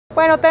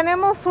Bueno,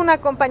 tenemos un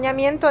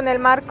acompañamiento en el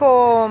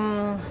marco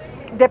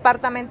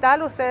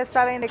departamental. Ustedes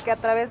saben de que a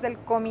través del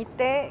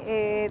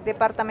Comité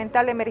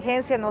Departamental de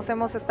Emergencia nos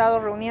hemos estado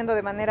reuniendo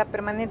de manera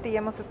permanente y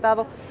hemos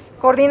estado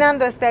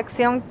coordinando esta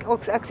acción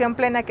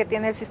plena que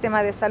tiene el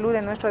sistema de salud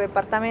en nuestro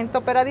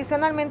departamento, pero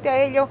adicionalmente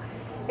a ello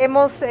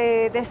hemos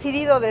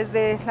decidido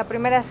desde la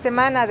primera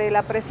semana de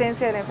la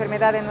presencia de la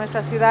enfermedad en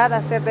nuestra ciudad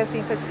hacer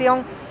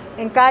desinfección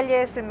en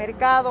calles, en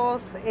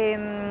mercados,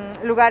 en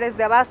lugares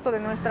de abasto de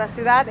nuestra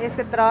ciudad.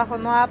 Este trabajo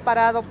no ha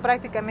parado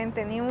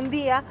prácticamente ni un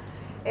día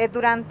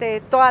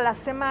durante todas las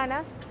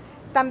semanas.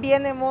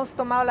 También hemos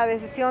tomado la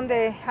decisión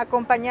de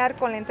acompañar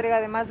con la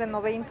entrega de más de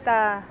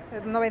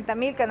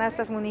 90,000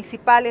 canastas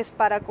municipales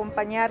para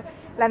acompañar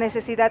la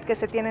necesidad que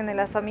se tienen en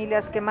las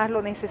familias que más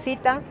lo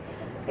necesitan.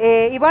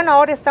 Y bueno,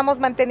 ahora estamos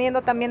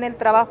manteniendo también el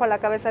trabajo a la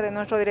cabeza de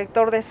nuestro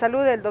director de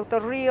salud, el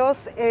doctor Ríos,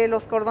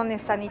 los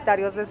cordones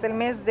sanitarios.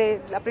 Desde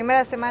la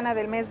primera semana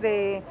del mes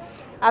de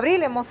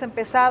abril hemos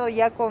empezado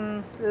ya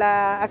con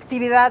la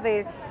actividad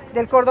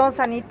del cordón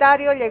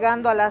sanitario,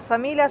 llegando a las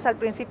familias. Al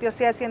principio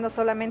sí haciendo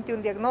solamente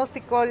un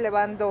diagnóstico,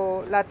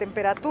 elevando la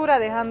temperatura,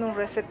 dejando un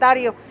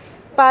recetario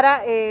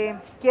para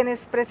quienes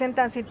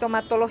presentan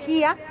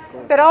sintomatología,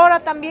 pero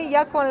ahora también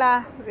ya con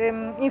la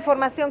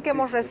información que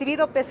hemos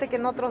recibido, pese que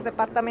en otros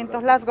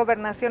departamentos las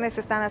gobernaciones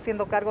están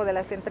haciendo cargo de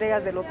las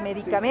entregas de los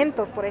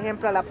medicamentos, por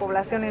ejemplo, a la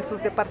población en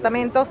sus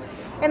departamentos.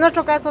 En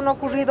nuestro caso no ha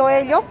ocurrido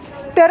ello,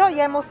 pero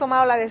ya hemos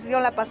tomado la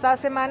decisión la pasada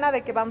semana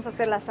de que vamos a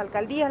ser las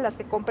alcaldías las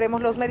que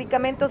compremos los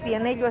medicamentos y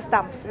en ello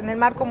estamos. En el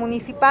marco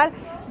municipal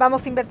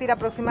vamos a invertir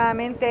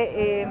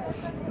aproximadamente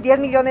 10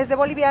 millones de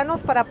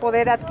bolivianos para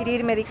poder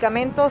adquirir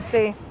medicamentos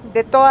de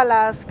todas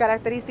las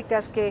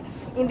características que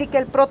indica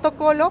el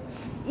protocolo,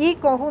 y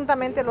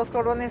conjuntamente los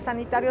cordones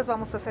sanitarios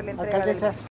vamos a hacer la entrega.